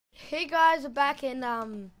Hey guys, we're back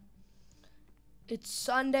and it's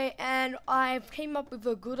Sunday and I came up with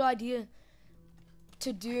a good idea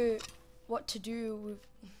to do with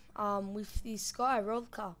the Sky roller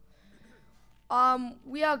car.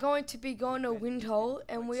 We are going to be going to Windhole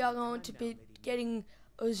and we are going to be getting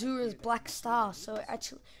Azura's Black Star. So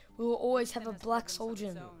actually, we will always have a black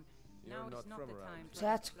soldier.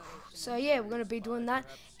 So yeah, we're gonna be doing that.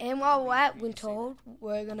 And while we're at Windhole,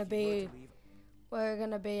 we're gonna be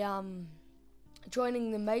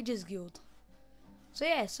joining the Mages Guild. So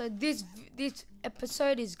yeah, so this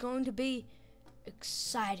episode is going to be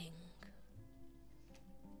exciting.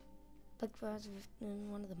 Black Friday is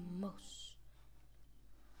one of the most.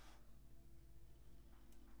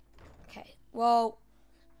 Okay, well,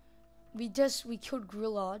 we killed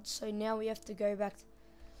Grillard, so now we have to go back.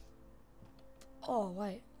 Oh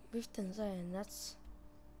wait, Rift and Zone. That's.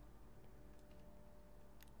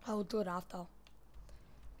 I will do it after.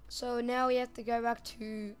 So now we have to go back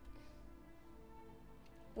to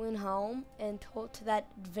Windhelm and talk to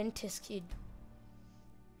that Adventus kid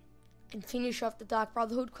and finish off the Dark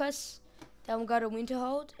Brotherhood quests. Then we'll go to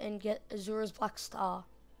Winterhold and get Azura's Black Star.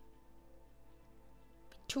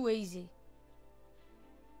 Be too easy.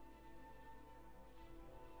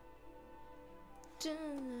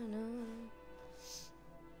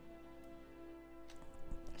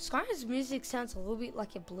 Skyrim's music sounds a little bit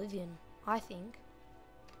like Oblivion, I think.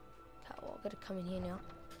 Okay, well, I've got to come in here now.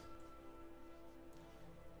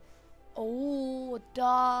 Oh, a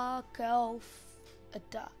dark elf.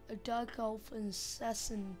 A dark elf and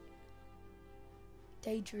assassin.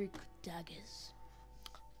 Daedric daggers.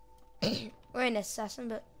 We're an assassin,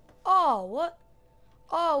 but... Oh, what?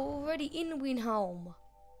 Oh, we're already in Windhelm.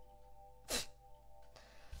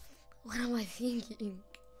 What am I thinking?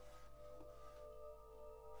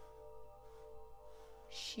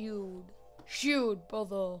 Shield. Shield,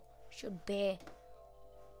 brother. Shield bear.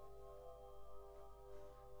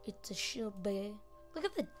 It's a shield bear. Look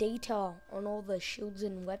at the detail on all the shields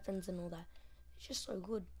and weapons and all that. It's just so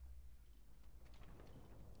good.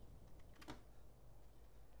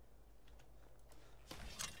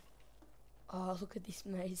 Oh, look at this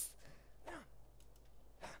maze.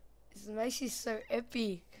 This maze is so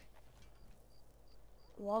epic.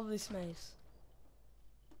 Love this maze.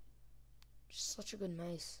 Such a good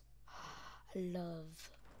maze. I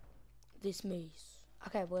love this maze.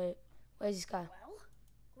 Okay, where's this guy?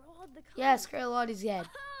 Well, yes, Grillard is dead.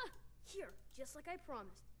 Here, just like I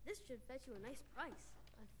promised. This should fetch you a nice price.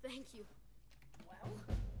 Thank you. Well,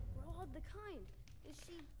 Grillard the Kind. Is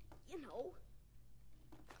she, you know?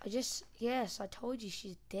 Yes, I told you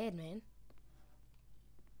she's dead, man.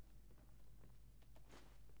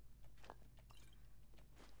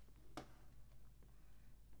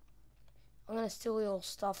 I'm gonna steal your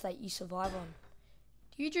stuff that you survive on.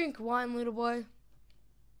 Do you drink wine, little boy?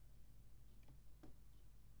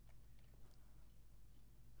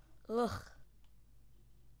 Ugh.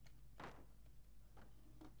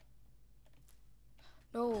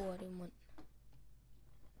 No, I didn't want.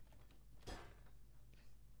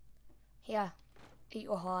 Here, eat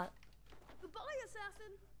your heart. Goodbye,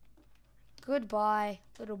 assassin. Goodbye,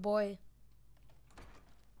 little boy.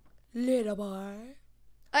 Little boy.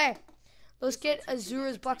 Hey, let's get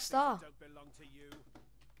Azura's Black Star.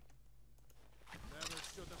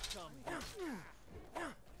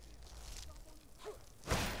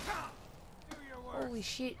 Holy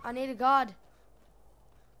shit, I need a guard.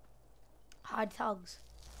 Hard thugs.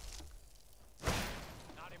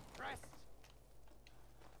 Not impressed.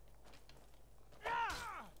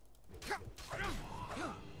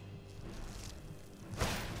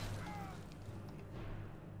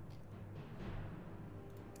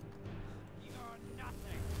 You're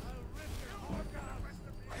nothing. I'll rip your heart out.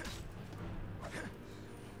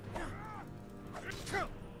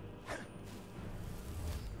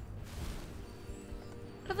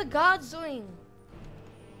 What are the guards doing?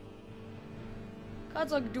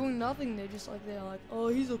 Guards like doing nothing. They're just like, they're like, oh,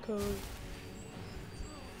 he's okay.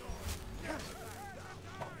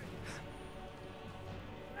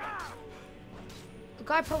 The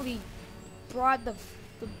guy probably bribed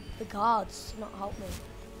the guards to not help me.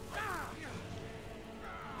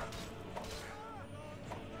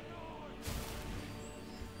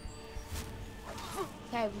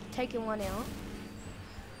 Okay, we've taken one out.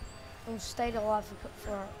 And we've stayed alive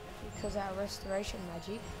because of our restoration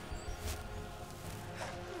magic.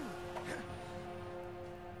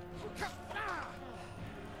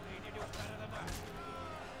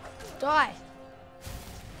 Die!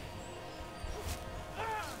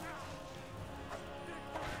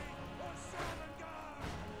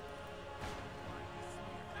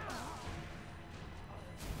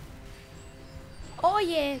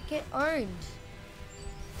 yeah, get owned.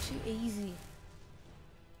 Too easy.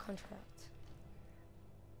 Contract.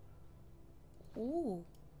 Ooh.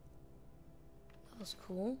 That was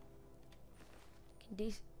cool. Can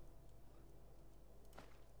these...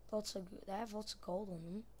 Lots of... They have lots of gold on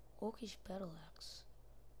them. Orcish battle axe.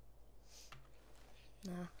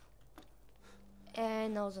 Nah.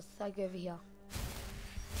 And there was a thug over here.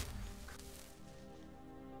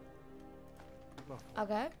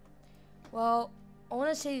 Okay. Well, I want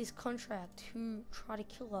to see this contract. Who tried to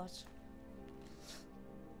kill us?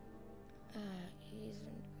 He's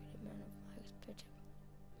an great man of my expectation.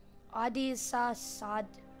 Adisa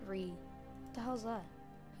Sadri. What the hell's that?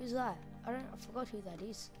 Who's that? I forgot who that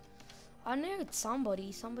is. I know it's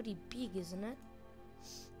somebody big, isn't it?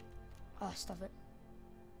 Oh, stuff it.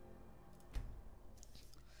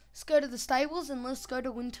 Let's go to the stables and let's go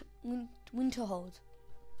to Winterhold.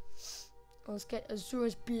 Let's get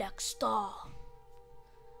Azura's Black Star.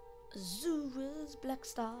 Azura's Black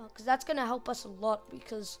Star, because that's gonna help us a lot,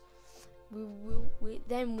 because we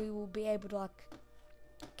will be able to like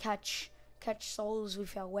catch souls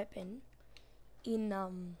with our weapon in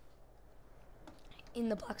the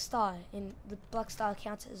Black Star. And the Black Star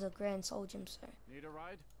counts as a grand soul gem, so Need a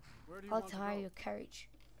ride? Where do you I'd like want to to hire go? your carriage.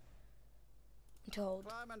 Told.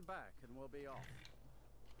 Climb and back, and we'll be off.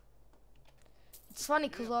 It's funny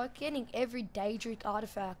because I'm getting every Daedric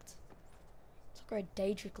artifact. It's like a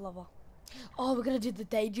Daedric lover. Oh, we're gonna do the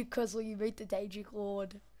Daedric quest where you meet the Daedric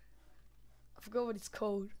Lord. I forgot what it's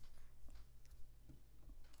called.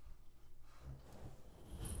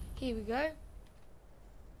 Here we go.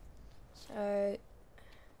 So,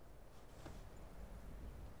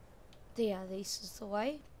 yeah, this is the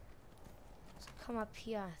way. So come up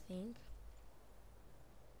here, I think.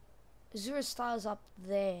 Azura Star's up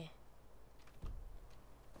there.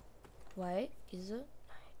 Wait, is it?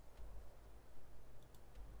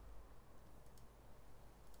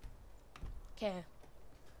 Okay.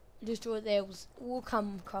 Just do it there. We'll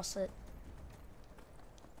come across it.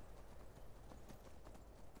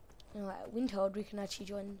 You know, at Windhold, we can actually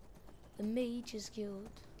join the Mages Guild.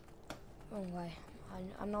 Wrong way.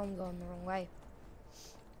 I know I'm going the wrong way.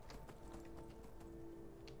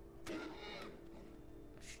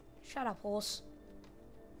 Shut up, horse.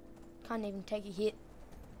 Can't even take a hit.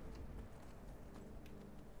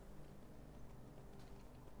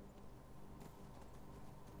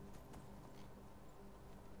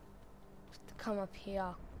 Come up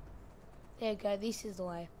here. There you go, this is the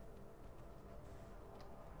way.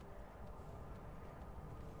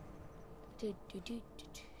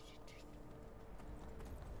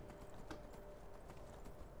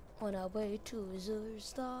 On our way to Azure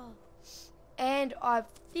Star. And I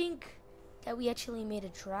think that we actually made a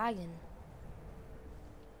dragon.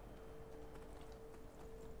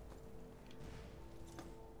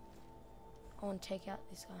 I want to take out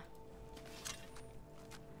this guy.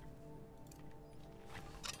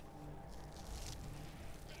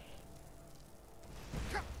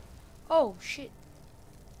 Oh shit.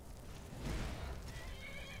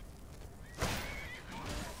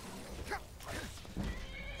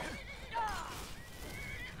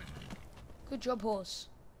 Good job, horse.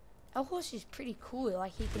 Our horse is pretty cool,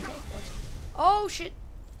 like he can take us. Oh shit.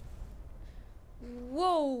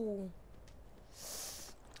 Whoa.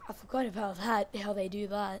 I forgot about that, how they do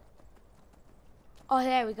that. Oh,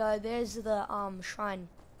 there we go. There's the shrine.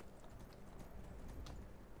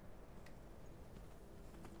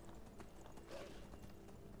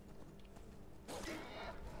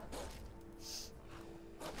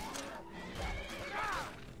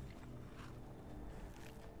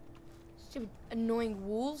 Stupid annoying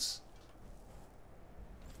wolves.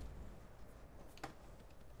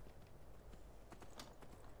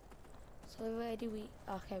 So where do we...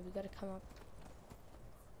 Okay, we gotta come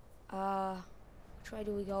up. Which way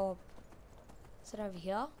do we go up? Is it over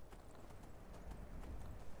here?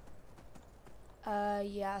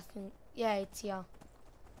 Yeah, I think... Yeah, it's here.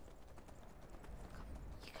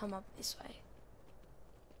 You come up this way.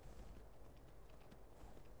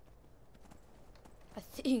 I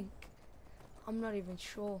think. I'm not even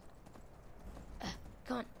sure.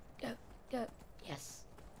 Come on, go, go. Yes.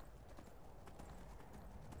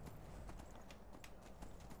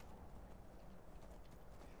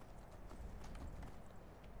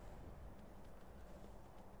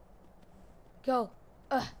 Go.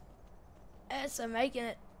 Yes, I'm making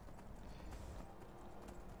it.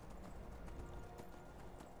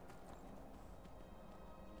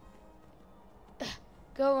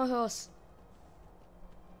 Go, my horse.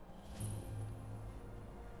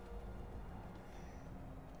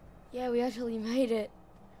 Yeah, we actually made it.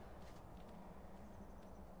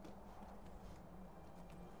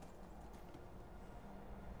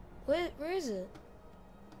 Where is it?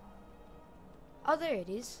 Oh, there it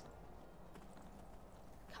is.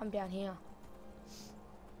 Come down here.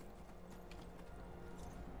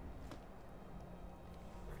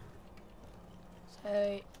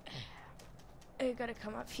 So, I gotta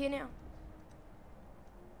come up here now.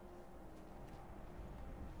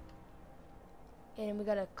 And we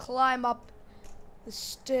gotta climb up the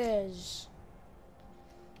stairs.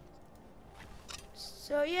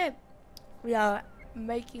 So yeah, we are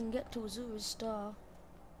making it to Azura's Star.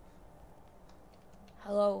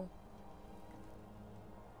 Hello.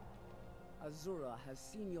 Azura has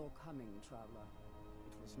seen your coming, traveler.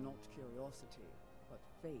 It was not curiosity, but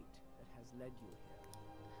fate that has led you here.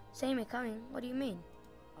 See me coming? What do you mean?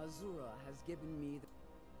 Azura has given me the...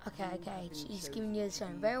 Okay, she's giving you the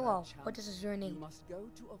same. Very well. What does Azura need? You must go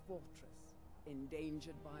to a fortress,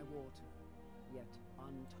 endangered by water, yet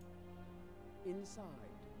untouched. Inside,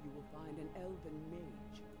 you will find an elven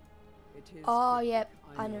mage. It is Oh, tricky, yep.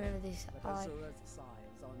 I know, remember this. but Azura's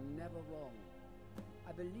signs are never wrong.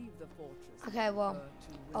 I believe the fortress. Okay, well,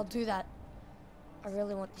 to I'll do that. I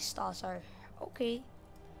really want this star, so okay.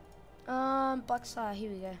 Black Star. Here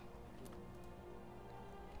we go.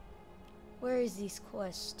 Where is this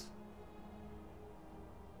quest?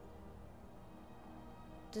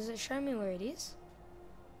 Does it show me where it is?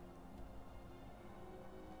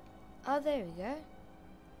 Oh, there we go.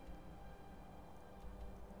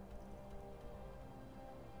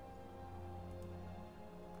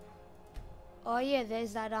 Oh yeah,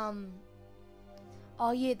 there's that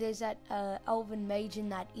oh yeah, there's that elven mage in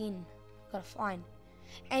that inn. Gotta find.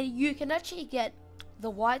 And you can actually get the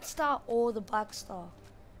white star or the black star.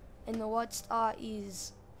 And the white star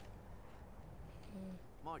is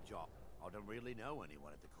My job. I don't really know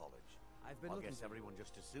anyone at the college. I guess everyone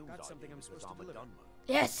just assumes Got I something do I'm because supposed to I'm a deliver. gunman.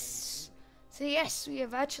 yes. So yes, we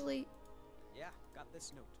have actually Yeah, got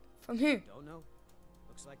this note. from who? Don't know.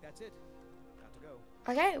 Looks like that's it. Got to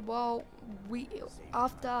go. Okay, well we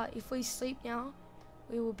after if we sleep now,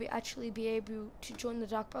 we will be actually be able to join the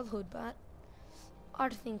Dark Brotherhood, but I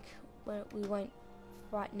don't think we won't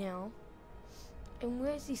right now. And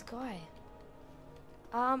where's this guy?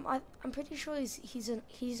 I'm pretty sure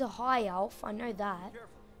he's a high elf. I know that.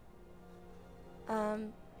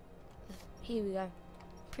 Here we go.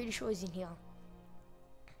 Pretty sure he's in here.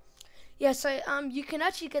 Yeah. So you can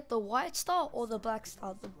actually get the white star or the black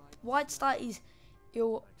star. The white star is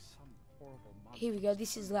your. Here we go.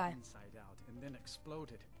 This is guy. Inside out and then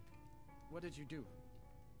exploded. What did you do?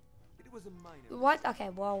 It was a minor. The white. Okay.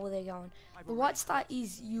 Well, where they going? The white star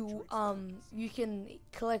is you. You can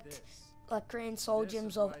collect like grand soul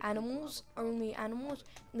gems of animals, only animals.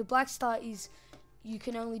 And the black star is you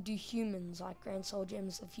can only do humans, like grand soul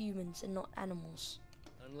gems of humans and not animals.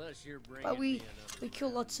 Unless you're bringing But we me another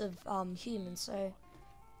kill lots of humans, so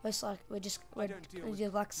most like we're I going don't deal to with do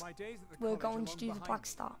the black. my days at the We're college going are to long do the behind black me,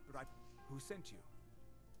 star. but who sent you?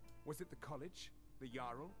 Was it the college? The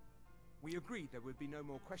Jarl? We agreed there would be no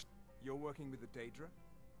more questions. You're working with the Daedra?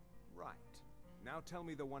 Right. Now tell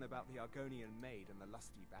me the one about the Argonian maid and the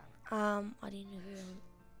lusty ballad.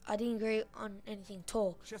 I didn't agree on anything at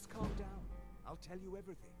all. Just calm down. I'll tell you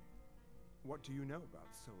everything. What do you know about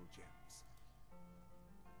soul gems?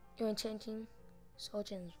 You're enchanting soul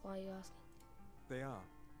gems. Why are you asking? They are.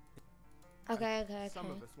 Okay. Some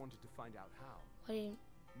of us wanted to find out how. What do you?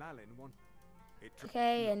 Malin wanted.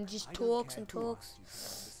 Okay, and just talks and talks.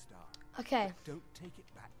 Okay. Don't take it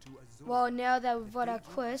back to Azura. Well, now that we've got our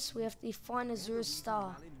quest, we have to find Azura's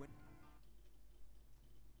Star.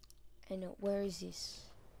 And where is this?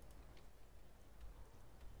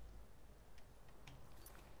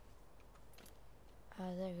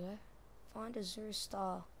 There we go. Find Azura's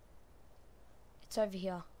Star. It's over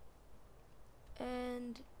here.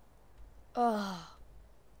 And